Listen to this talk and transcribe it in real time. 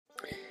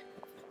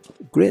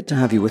Great to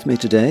have you with me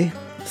today.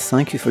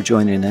 Thank you for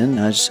joining in,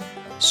 as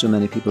so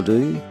many people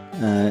do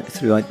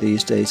throughout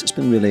these days. It's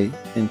been really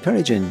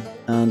encouraging,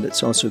 and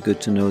it's also good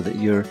to know that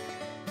you're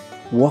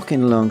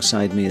walking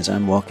alongside me as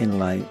I'm walking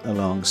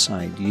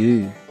alongside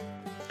you.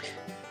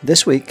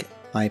 This week,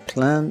 I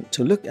plan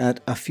to look at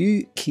a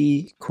few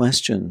key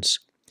questions.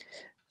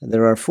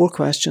 There are 4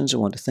 questions I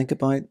want to think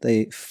about.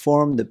 They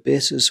form the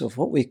basis of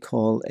what we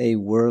call a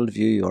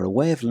worldview, or a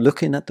way of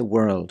looking at the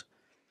world.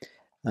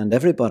 And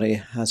everybody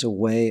has a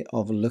way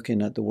of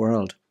looking at the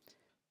world.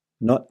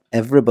 Not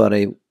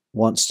everybody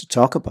wants to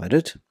talk about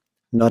it.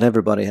 Not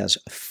everybody has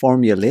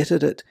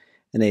formulated it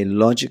in a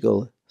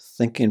logical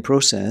thinking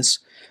process.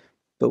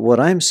 But what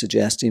I'm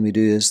suggesting we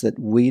do is that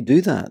we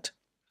do that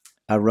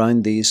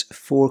around these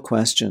 4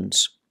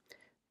 questions.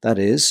 That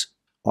is,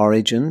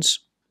 origins,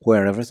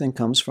 where everything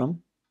comes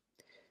from,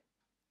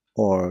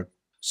 or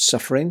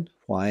suffering,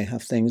 why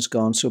have things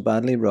gone so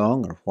badly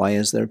wrong, or why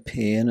is there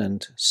pain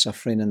and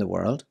suffering in the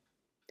world?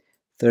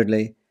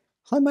 Thirdly,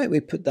 how might we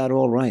put that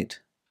all right?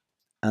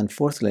 And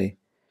fourthly,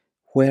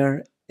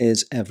 where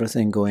is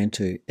everything going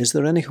to? Is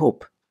there any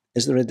hope?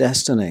 Is there a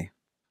destiny?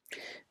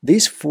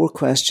 These 4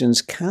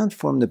 questions can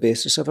form the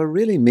basis of a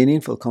really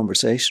meaningful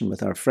conversation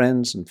with our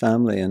friends and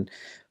family and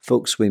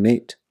folks we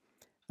meet.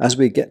 As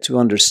we get to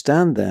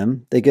understand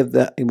them, they give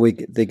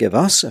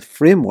us a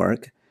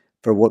framework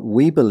for what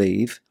we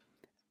believe,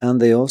 and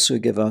they also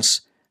give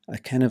us a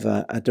kind of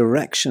a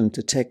direction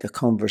to take a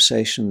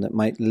conversation that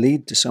might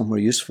lead to somewhere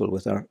useful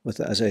with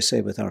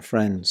our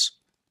friends.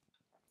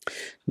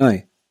 Now,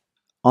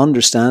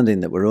 understanding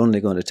that we're only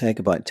going to take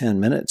about 10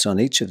 minutes on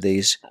each of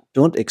these,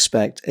 don't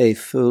expect a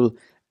full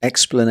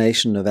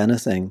explanation of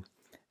anything,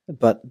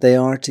 but they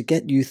are to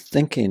get you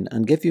thinking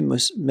and give you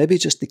maybe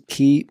just the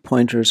key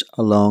pointers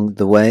along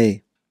the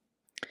way.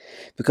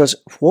 Because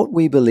what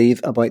we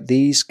believe about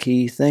these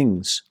key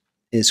things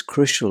is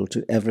crucial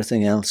to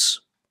everything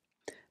else.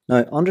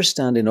 Now,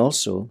 understanding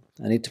also,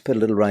 I need to put a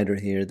little rider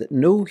here, that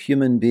no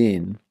human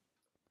being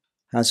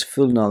has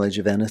full knowledge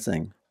of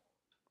anything.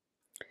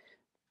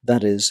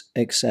 That is,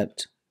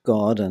 except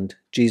God and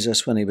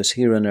Jesus when he was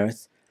here on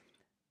earth.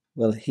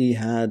 Well, he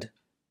had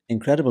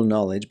incredible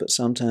knowledge, but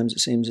sometimes it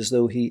seems as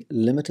though he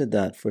limited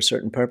that for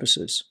certain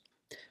purposes.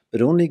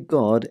 But only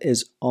God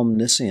is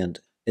omniscient,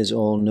 is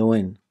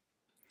all-knowing.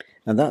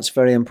 And that's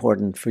very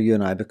important for you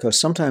and I, because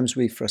sometimes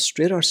we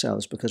frustrate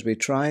ourselves because we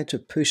try to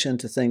push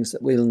into things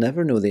that we'll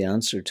never know the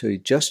answer to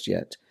just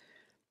yet.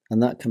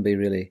 And that can be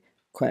really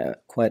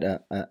quite a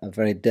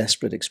very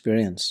desperate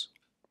experience.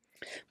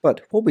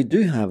 But what we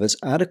do have is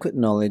adequate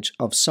knowledge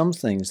of some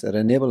things that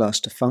enable us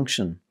to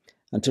function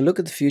and to look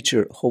at the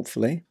future,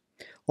 hopefully,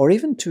 or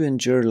even to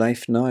endure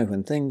life now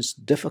when things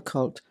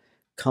difficult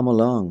come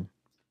along,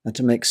 and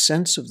to make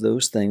sense of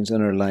those things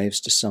in our lives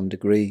to some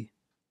degree.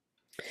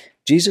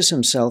 Jesus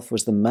himself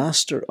was the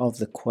master of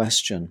the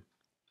question,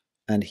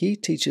 and he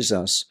teaches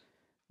us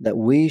that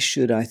we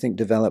should, I think,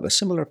 develop a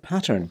similar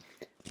pattern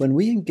when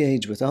we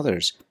engage with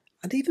others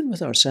and even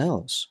with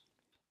ourselves.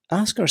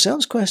 Ask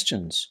ourselves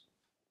questions.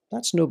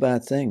 That's no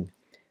bad thing.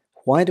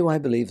 Why do I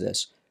believe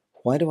this?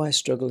 Why do I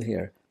struggle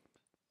here?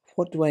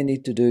 What do I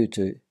need to do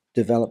to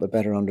develop a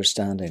better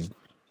understanding?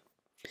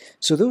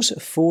 So those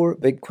 4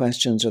 big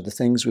questions are the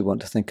things we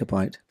want to think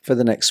about for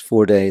the next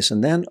 4 days.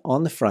 And then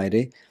on the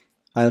Friday,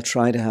 I'll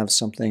try to have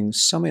something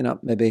summing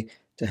up maybe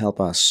to help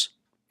us.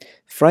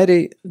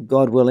 Friday,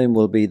 God willing,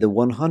 will be the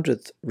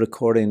 100th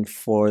recording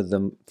for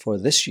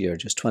this year,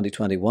 just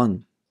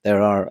 2021.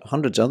 There are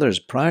hundreds others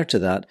prior to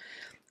that,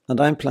 and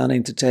I'm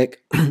planning to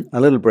take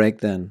a little break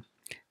then.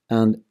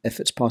 And if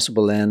it's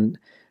possible then,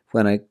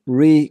 when I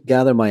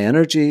regather my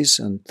energies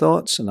and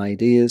thoughts and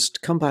ideas, to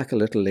come back a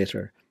little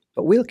later.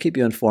 But we'll keep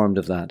you informed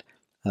of that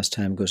as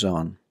time goes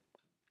on.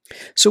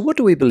 So what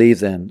do we believe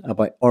then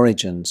about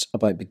origins,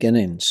 about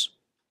beginnings?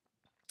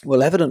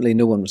 Well, evidently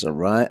no one was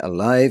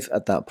alive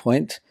at that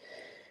point.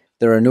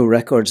 There are no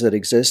records that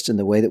exist in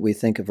the way that we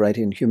think of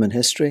writing human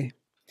history.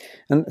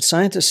 And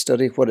scientists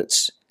study what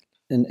it's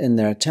in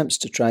their attempts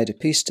to try to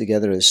piece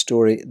together a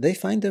story. They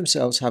find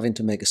themselves having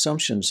to make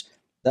assumptions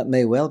that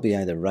may well be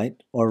either right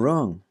or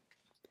wrong.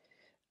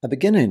 A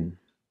beginning,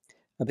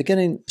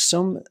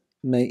 some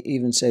may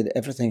even say that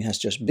everything has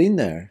just been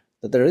there,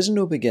 that there is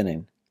no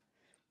beginning.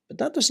 But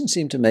that doesn't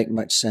seem to make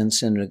much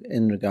sense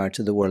in regard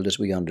to the world as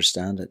we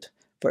understand it.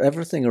 For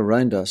everything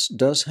around us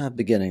does have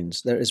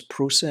beginnings. There is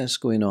process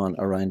going on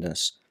around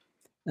us.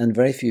 And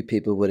very few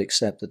people would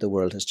accept that the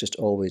world has just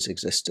always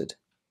existed.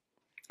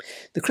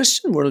 The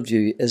Christian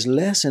worldview is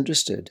less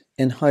interested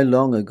in how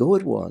long ago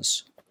it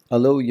was,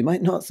 although you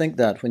might not think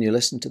that when you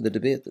listen to the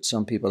debate that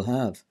some people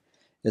have.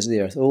 Is the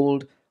earth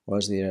old or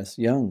is the earth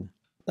young?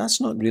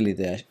 That's not really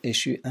the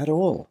issue at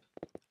all.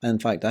 In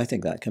fact, I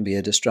think that can be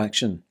a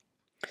distraction.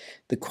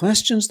 The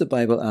questions the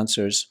Bible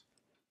answers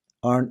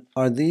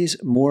are these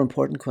more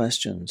important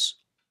questions.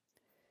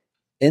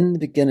 In the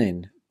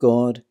beginning,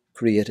 God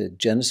created.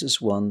 Genesis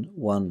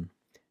 1:1.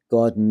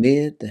 God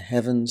made the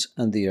heavens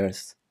and the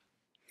earth.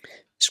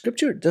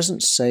 Scripture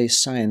doesn't say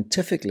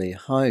scientifically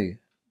how,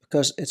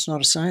 because it's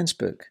not a science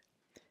book.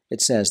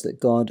 it says that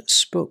God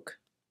spoke.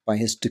 By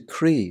his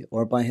decree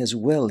or by his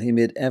will, he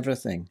made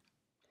everything.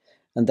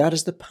 And that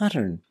is the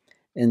pattern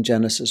in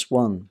Genesis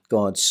 1.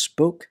 God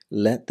spoke,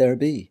 let there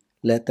be,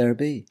 let there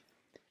be.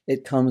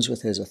 It comes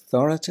with his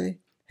authority,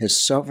 his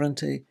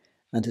sovereignty,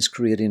 and his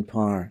creating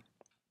power.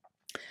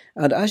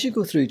 And as you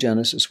go through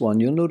Genesis 1,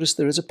 you'll notice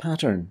there is a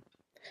pattern.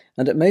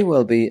 And it may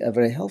well be a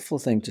very helpful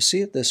thing to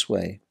see it this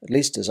way. At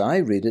least as I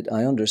read it,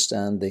 I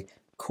understand the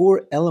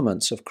core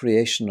elements of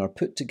creation are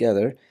put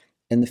together.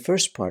 In the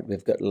first part,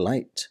 we've got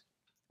light,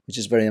 which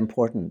is very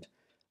important.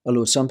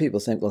 Although some people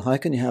think, well, how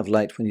can you have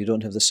light when you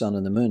don't have the sun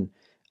and the moon?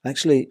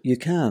 Actually, you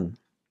can,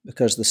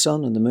 because the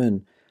sun and the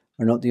moon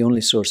are not the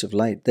only source of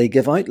light. They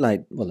give out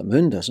light. Well, the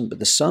moon doesn't, but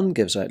the sun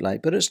gives out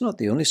light, but it's not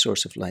the only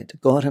source of light.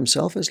 God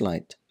himself is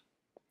light.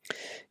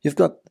 You've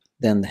got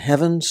then the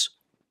heavens,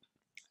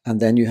 and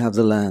then you have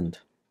the land,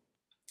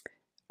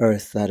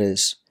 earth, that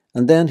is.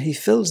 And then he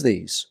fills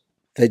these,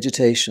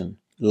 vegetation,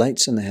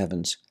 lights in the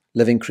heavens,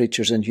 living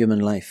creatures and human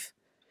life.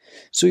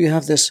 So you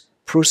have this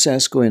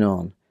process going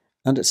on,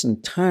 and it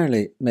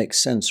entirely makes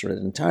sense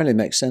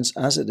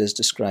as it is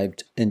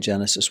described in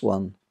Genesis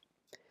 1.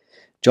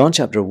 John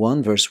chapter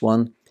 1 verse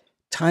 1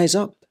 ties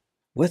up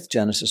with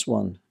Genesis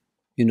 1.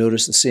 You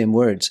notice the same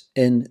words.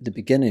 In the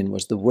beginning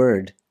was the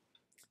Word.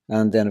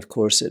 And then, of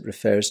course, it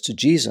refers to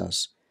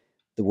Jesus.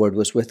 The Word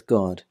was with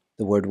God.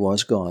 The Word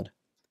was God.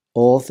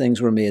 All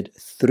things were made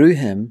through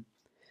him,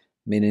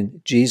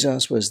 meaning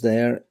Jesus was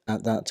there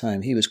at that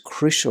time. He was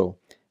crucial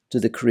to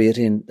the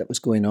creating that was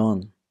going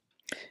on.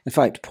 In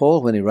fact,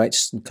 Paul, when he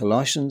writes in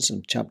Colossians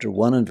in chapter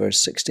 1 and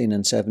verse 16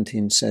 and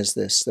 17, says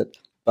this, that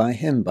by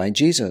him, by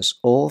Jesus,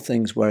 all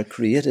things were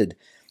created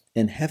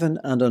in heaven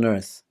and on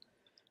earth,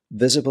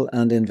 visible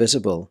and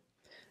invisible.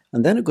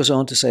 And then it goes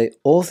on to say,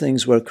 all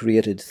things were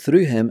created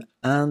through him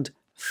and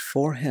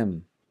for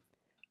him.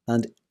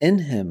 And in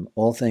him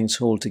all things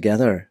hold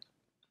together.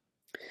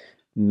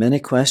 Many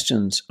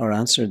questions are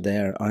answered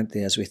there, aren't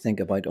they, as we think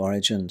about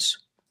origins?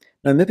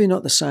 Now, maybe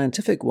not the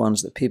scientific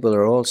ones that people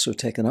are also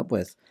taken up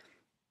with,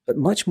 but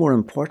much more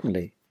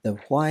importantly, the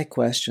why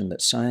question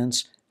that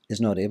science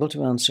is not able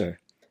to answer.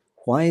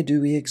 Why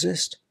do we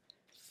exist?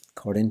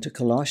 According to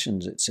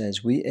Colossians, it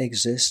says we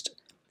exist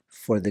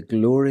for the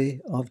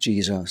glory of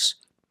Jesus,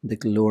 the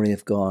glory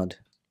of God.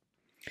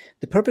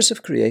 The purpose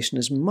of creation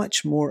is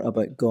much more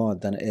about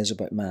God than it is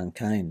about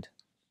mankind.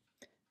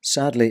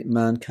 Sadly,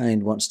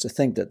 mankind wants to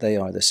think that they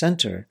are the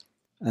center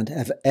and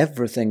have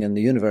everything in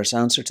the universe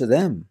answer to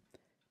them.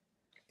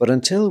 But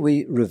until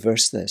we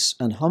reverse this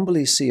and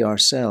humbly see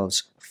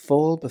ourselves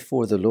fall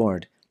before the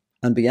Lord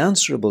and be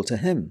answerable to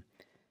him,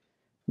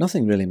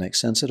 nothing really makes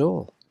sense at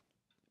all.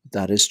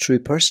 That is true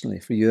personally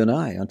for you and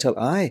I. Until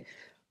I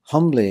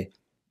humbly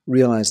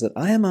realize that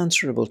I am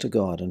answerable to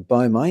God and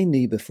bow my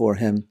knee before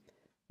him,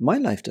 my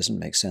life doesn't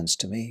make sense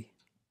to me.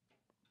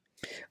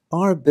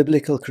 Our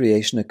biblical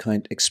creation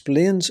account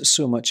explains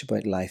so much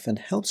about life and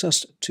helps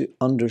us to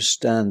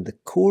understand the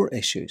core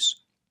issues.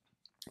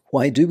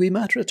 Why do we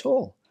matter at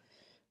all?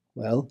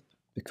 Well,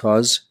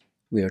 because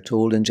we are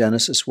told in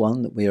Genesis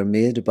 1 that we are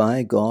made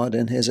by God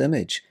in his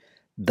image.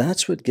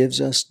 That's what gives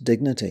us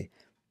dignity.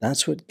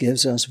 That's what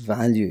gives us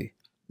value.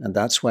 And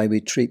that's why we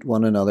treat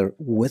one another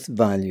with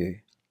value.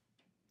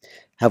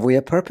 Have we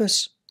a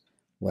purpose?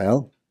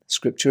 Well,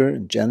 Scripture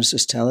and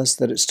Genesis tell us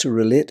that it's to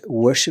relate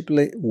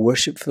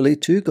worshipfully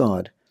to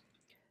God.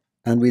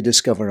 And we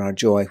discover our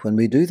joy when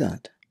we do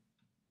that.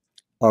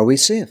 Are we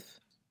safe?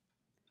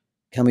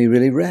 Can we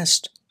really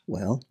rest?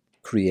 Well,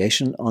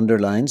 creation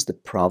underlines the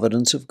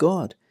providence of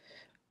God.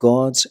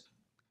 God's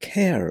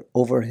care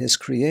over his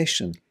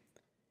creation.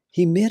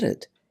 He made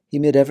it. He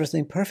made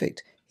everything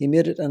perfect. He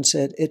made it and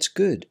said, it's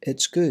good,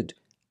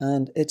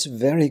 and it's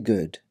very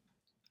good.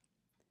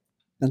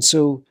 And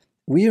so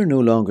we are no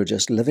longer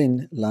just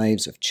living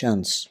lives of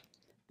chance,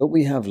 but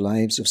we have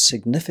lives of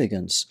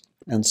significance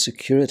and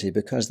security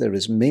because there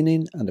is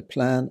meaning and a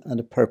plan and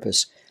a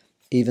purpose,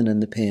 even in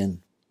the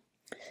pain.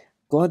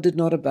 God did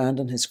not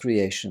abandon his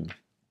creation.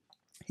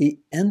 He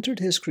entered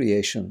his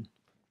creation.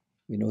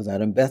 We know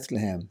that in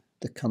Bethlehem,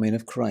 the coming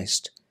of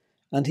Christ.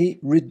 And he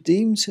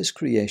redeems his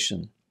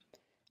creation.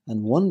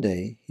 And one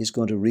day he's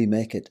going to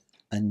remake it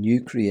a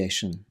new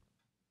creation.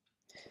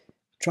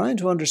 Trying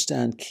to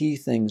understand key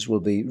things will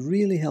be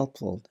really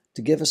helpful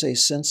to give us a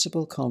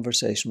sensible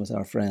conversation with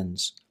our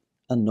friends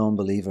and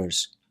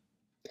non-believers.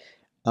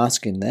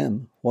 Asking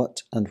them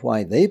what and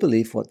why they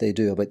believe what they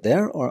do about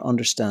their or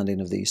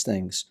understanding of these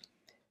things,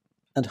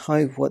 and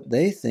how what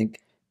they think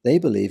they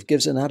believe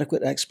gives an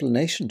adequate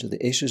explanation to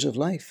the issues of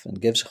life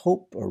and gives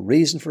hope or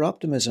reason for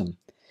optimism.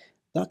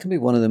 That can be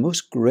one of the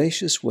most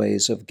gracious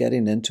ways of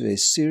getting into a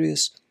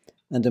serious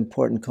and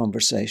important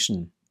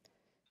conversation.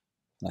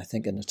 And I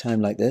think in a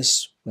time like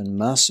this, when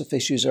massive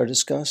issues are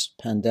discussed,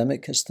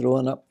 pandemic has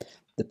thrown up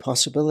the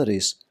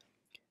possibilities,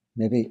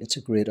 maybe it's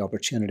a great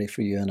opportunity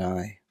for you and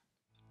I.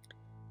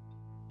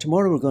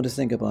 Tomorrow we're going to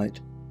think about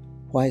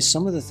why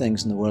some of the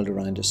things in the world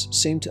around us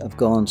seem to have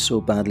gone so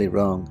badly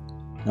wrong.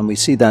 And we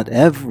see that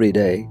every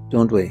day,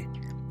 don't we?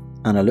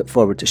 And I look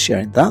forward to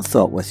sharing that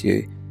thought with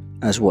you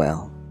as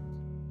well.